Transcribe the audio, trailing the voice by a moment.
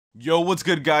Yo, what's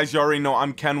good, guys? You already know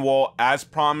I'm Ken Wall. As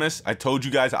promised, I told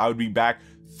you guys I would be back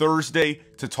Thursday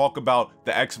to talk about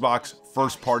the Xbox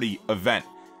first party event.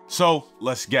 So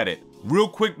let's get it. Real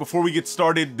quick before we get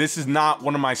started, this is not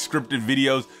one of my scripted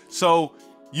videos, so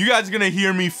you guys are gonna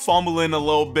hear me fumbling a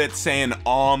little bit saying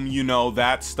you know,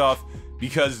 that stuff,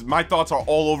 because my thoughts are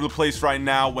all over the place right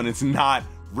now when it's not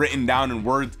written down in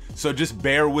words. So just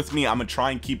bear with me. I'm gonna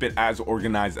try and keep it as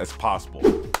organized as possible.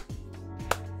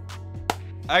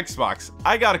 Xbox,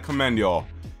 I gotta commend y'all,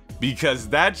 because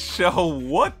that show,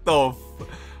 what the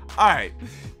alright,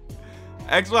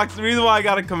 Xbox, the reason why I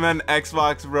gotta commend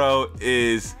Xbox, bro,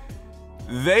 is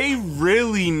they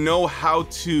really know how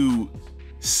to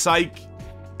psych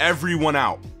everyone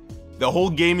out, the whole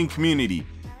gaming community.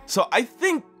 So I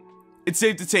think it's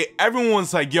safe to say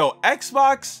everyone's like, yo,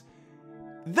 Xbox,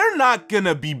 they're not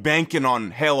gonna be banking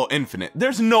on Halo Infinite.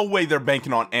 There's no way they're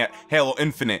banking on Halo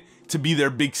Infinite to be their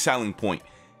big selling point.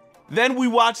 Then we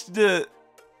watched the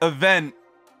event,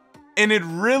 and it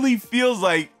really feels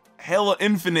like Halo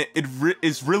Infinite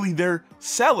is really their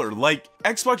seller. Like,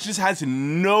 Xbox just has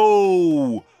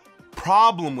no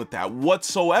problem with that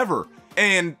whatsoever.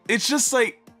 And it's just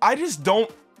like, I just don't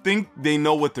think they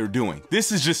know what they're doing.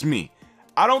 This is just me.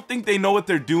 I don't think they know what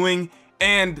they're doing,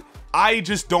 and I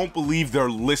just don't believe they're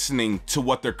listening to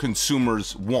what their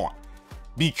consumers want.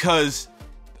 Because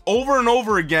over and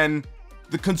over again,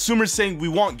 the consumers saying, we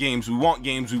want games, we want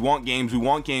games, we want games, we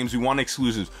want games, we want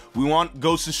exclusives. We want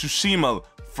Ghost of Tsushima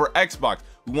for Xbox.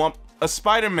 We want a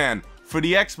Spider-Man for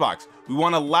the Xbox. We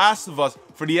want a Last of Us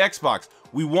for the Xbox.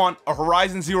 We want a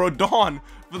Horizon Zero Dawn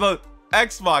for the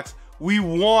Xbox. We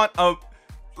want a,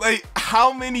 like,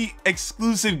 how many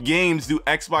exclusive games do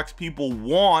Xbox people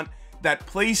want that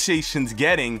PlayStation's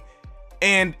getting?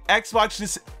 And Xbox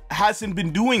just hasn't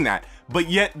been doing that. But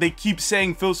yet they keep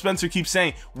saying, Phil Spencer keeps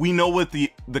saying, we know what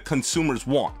the consumers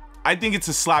want. I think it's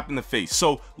a slap in the face.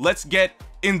 So let's get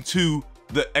into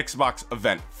the Xbox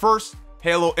event. First,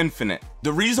 Halo Infinite.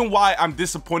 The reason why I'm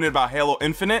disappointed about Halo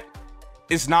Infinite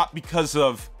is not because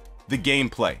of the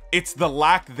gameplay. It's the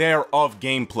lack thereof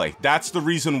gameplay. That's the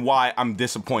reason why I'm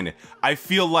disappointed. I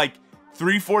feel like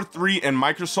 343 and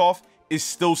Microsoft is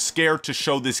still scared to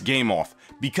show this game off,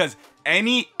 because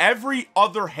every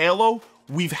other Halo,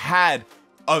 we've had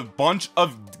a bunch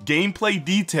of gameplay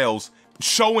details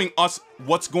showing us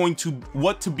what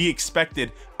to be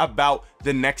expected about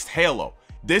the next Halo.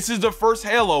 This is the first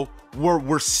Halo where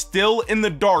we're still in the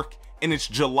dark, and it's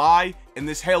July, and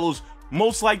this Halo's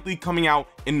most likely coming out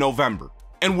in November,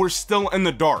 and we're still in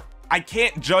the dark. I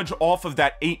can't judge off of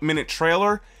that 8-minute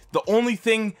trailer. The only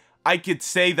thing I could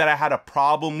say that I had a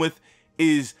problem with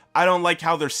is I don't like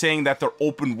how they're saying that their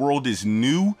open world is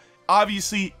new.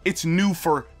 Obviously, it's new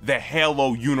for the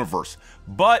Halo universe,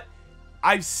 but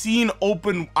I've seen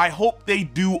I hope they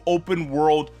do open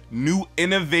world, new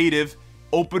innovative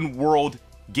open world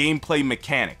gameplay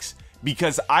mechanics,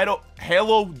 because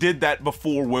Halo did that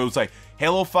before, where it was like,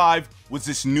 Halo 5 was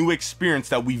this new experience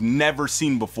that we've never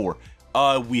seen before.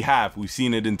 We've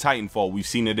seen it in Titanfall, we've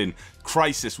seen it in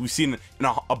Crysis, we've seen it in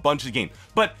a bunch of games.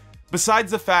 But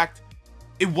besides the fact,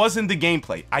 it wasn't the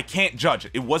gameplay. I can't judge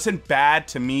it. It wasn't bad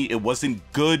to me. It wasn't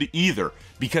good either,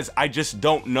 because I just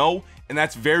don't know. And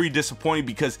that's very disappointing,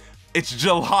 because it's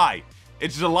July.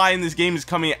 It's July and this game is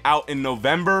coming out in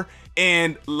November.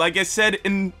 And like I said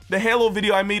in the Halo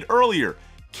video I made earlier,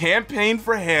 campaign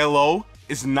for Halo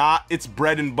is not its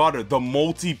bread and butter. The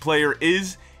multiplayer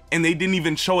is, and they didn't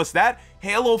even show us that.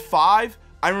 Halo 5,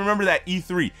 I remember that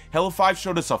E3. Halo 5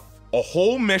 showed us a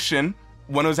whole mission.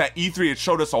 When it was at E3, it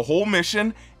showed us a whole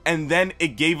mission, and then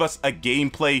it gave us a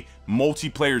gameplay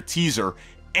multiplayer teaser,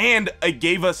 and it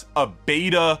gave us a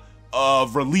beta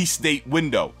release date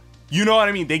window. You know what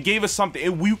I mean? They gave us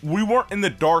something. We weren't in the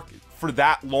dark for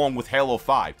that long with Halo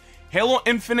 5. Halo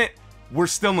Infinite, we're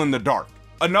still in the dark.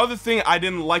 Another thing I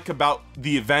didn't like about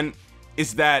the event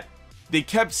is that they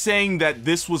kept saying that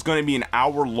this was going to be an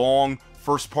hour-long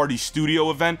first-party studio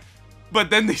event, but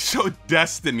then they showed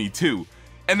Destiny 2,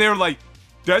 and they were like,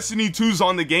 Destiny 2's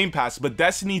on the Game Pass, but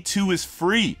Destiny 2 is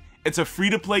free. It's a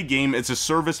free-to-play game. It's a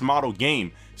service model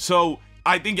game. So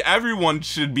I think everyone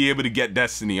should be able to get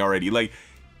Destiny already. Like,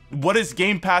 what is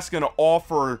Game Pass going to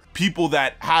offer people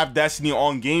that have Destiny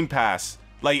on Game Pass?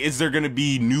 Like, is there going to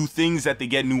be new things that they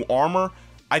get, new armor?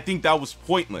 I think that was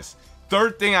pointless.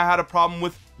 Third thing I had a problem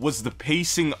with was the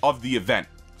pacing of the event.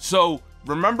 So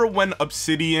remember when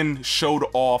Obsidian showed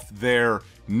off their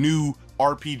new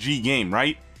RPG game,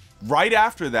 right? Right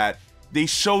after that, they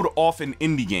showed off an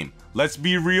indie game. Let's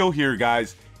be real here,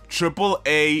 guys.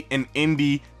 AAA and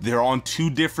indie, they're on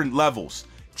two different levels.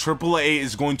 AAA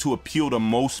is going to appeal to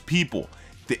most people.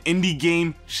 the indie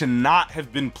game should not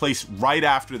have been placed right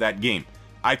after that game.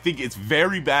 I think it's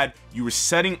very bad. You were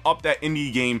setting up that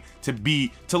indie game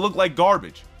to look like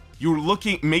garbage. You were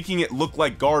making it look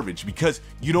like garbage because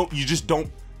you don't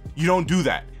do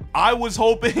that. I was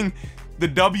hoping the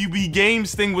WB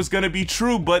Games thing was gonna be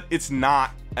true, but it's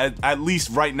not. At least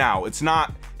right now, it's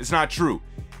not true.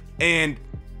 And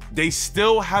they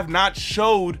still have not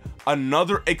showed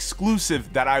another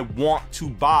exclusive that I want to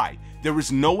buy. There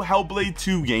was no Hellblade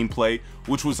 2 gameplay,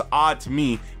 which was odd to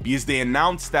me because they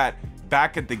announced that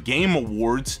back at the Game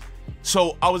Awards.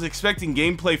 So I was expecting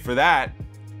gameplay for that.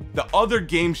 The other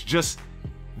games just,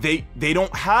 they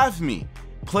don't have me.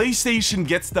 PlayStation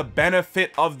gets the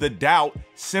benefit of the doubt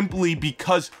simply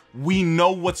because we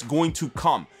know what's going to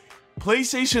come.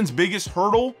 PlayStation's biggest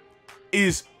hurdle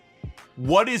is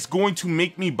what is going to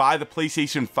make me buy the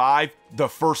PlayStation 5 the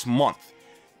first month.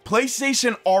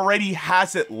 PlayStation already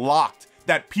has it locked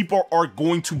that people are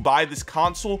going to buy this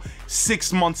console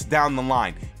 6 months down the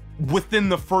line, within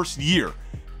the first year.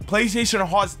 PlayStation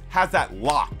has that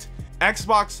locked.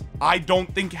 Xbox, I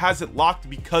don't think has it locked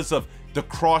because of the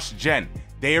cross-gen.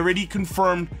 They already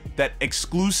confirmed that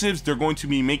exclusives, they're going to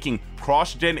be making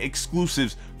cross-gen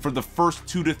exclusives for the first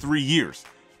 2 to 3 years.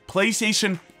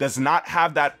 PlayStation does not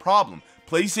have that problem.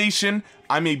 PlayStation,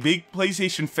 I'm a big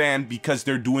PlayStation fan because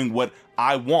they're doing what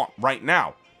I want right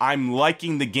now. I'm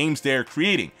liking the games they're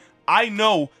creating. I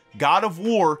know God of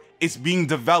War is being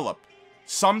developed.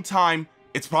 Sometime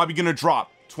it's probably gonna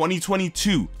drop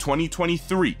 2022,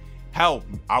 2023. Hell,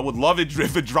 I would love it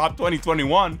if it dropped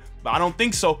 2021, but I don't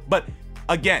think so. But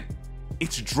again,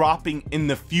 it's dropping in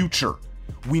the future.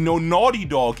 We know Naughty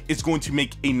Dog is going to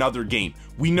make another game.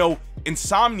 We know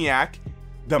Insomniac,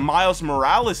 the Miles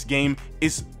Morales game,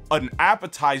 is an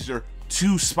appetizer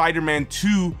to Spider-Man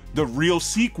 2, the real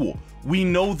sequel. We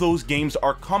know those games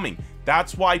are coming.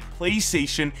 That's why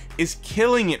PlayStation is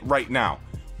killing it right now.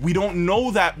 We don't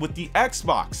know that with the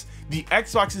Xbox. The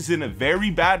Xbox is in a very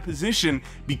bad position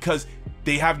because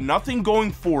they have nothing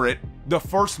going for it the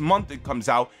first month it comes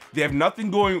out. They have nothing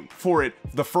going for it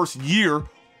the first year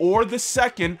or the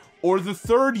second or the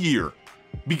third year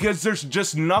because there's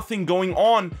just nothing going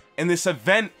on, and this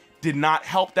event did not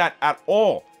help that at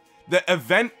all. The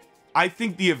event, I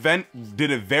think the event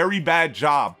did a very bad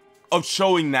job of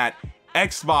showing that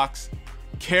Xbox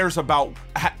cares about,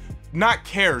 not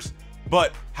cares,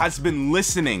 but has been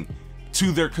listening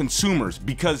to their consumers.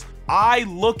 Because I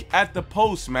look at the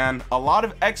posts, man, a lot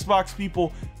of Xbox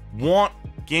people want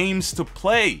games to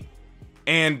play,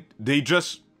 and they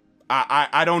just,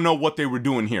 I don't know what they were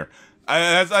doing here.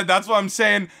 That's what I'm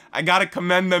saying. I gotta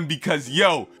commend them because,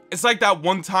 yo, it's like that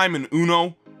one time in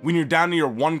Uno when you're down to your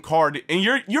one card and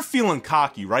you're feeling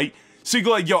cocky, right? So you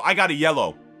go like, yo, I got a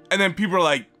yellow. And then people are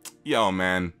like, yo,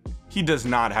 man, he does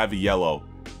not have a yellow.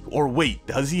 Or wait,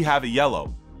 does he have a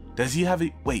yellow? Does he have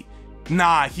a, wait,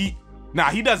 nah, he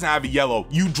doesn't have a yellow.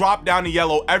 You drop down a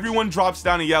yellow, everyone drops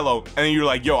down a yellow, and then you're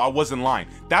like, yo, I wasn't lying.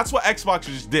 That's what Xbox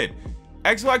just did.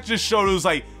 Xbox just showed it was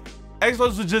like,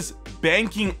 Xbox was just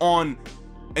banking on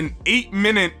an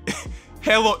 8-minute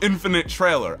Halo Infinite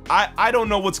trailer. I don't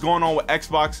know what's going on with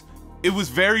Xbox. It was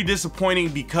very disappointing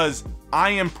because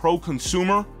I am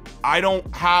pro-consumer.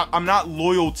 I'm not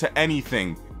loyal to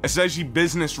anything, especially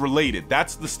business related.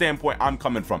 That's the standpoint I'm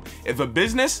coming from. If a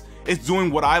business is doing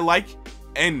what I like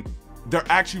and they're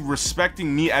actually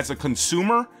respecting me as a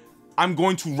consumer, I'm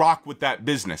going to rock with that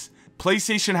business.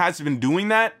 PlayStation has been doing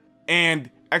that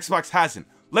and Xbox hasn't.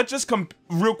 Let's just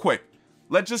real quick.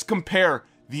 Let's just compare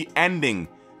the ending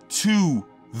to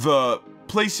the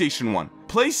PlayStation one.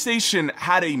 PlayStation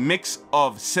had a mix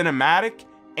of cinematic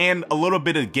and a little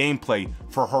bit of gameplay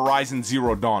for Horizon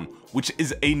Zero Dawn, which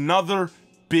is another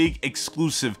big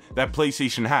exclusive that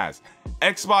PlayStation has.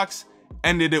 Xbox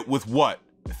ended it with what?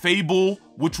 Fable,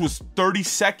 which was 30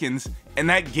 seconds, and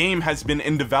that game has been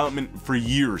in development for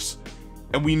years,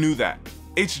 and we knew that.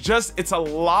 It's a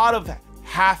lot of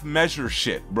half measure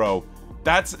shit, bro.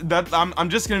 I'm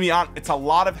just gonna be honest, it's a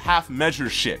lot of half measure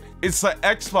shit. It's like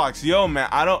Xbox, yo, man,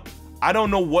 I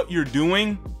don't know what you're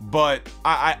doing, but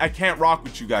I can't rock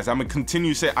with you guys. I'm gonna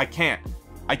continue to say I can't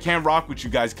rock with you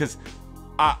guys because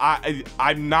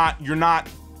you're not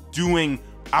doing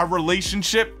our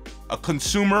relationship, a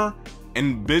consumer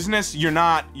and business, you're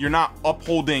not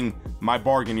upholding my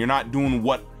bargain. You're not doing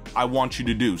what I want you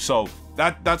to do. So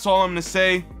that's all I'm gonna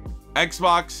say.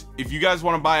 Xbox, if you guys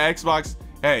want to buy Xbox,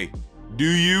 hey, do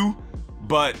you?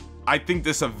 But I think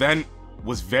this event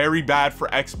was very bad for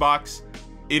Xbox.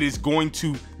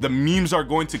 The memes are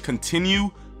going to continue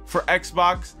for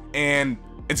Xbox, and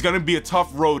it's gonna be a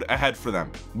tough road ahead for them.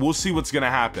 We'll see what's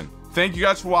gonna happen. Thank you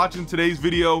guys for watching today's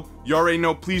video. You already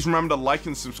know, please remember to like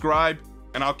and subscribe,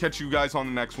 and I'll catch you guys on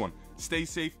the next one. Stay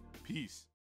safe. Peace.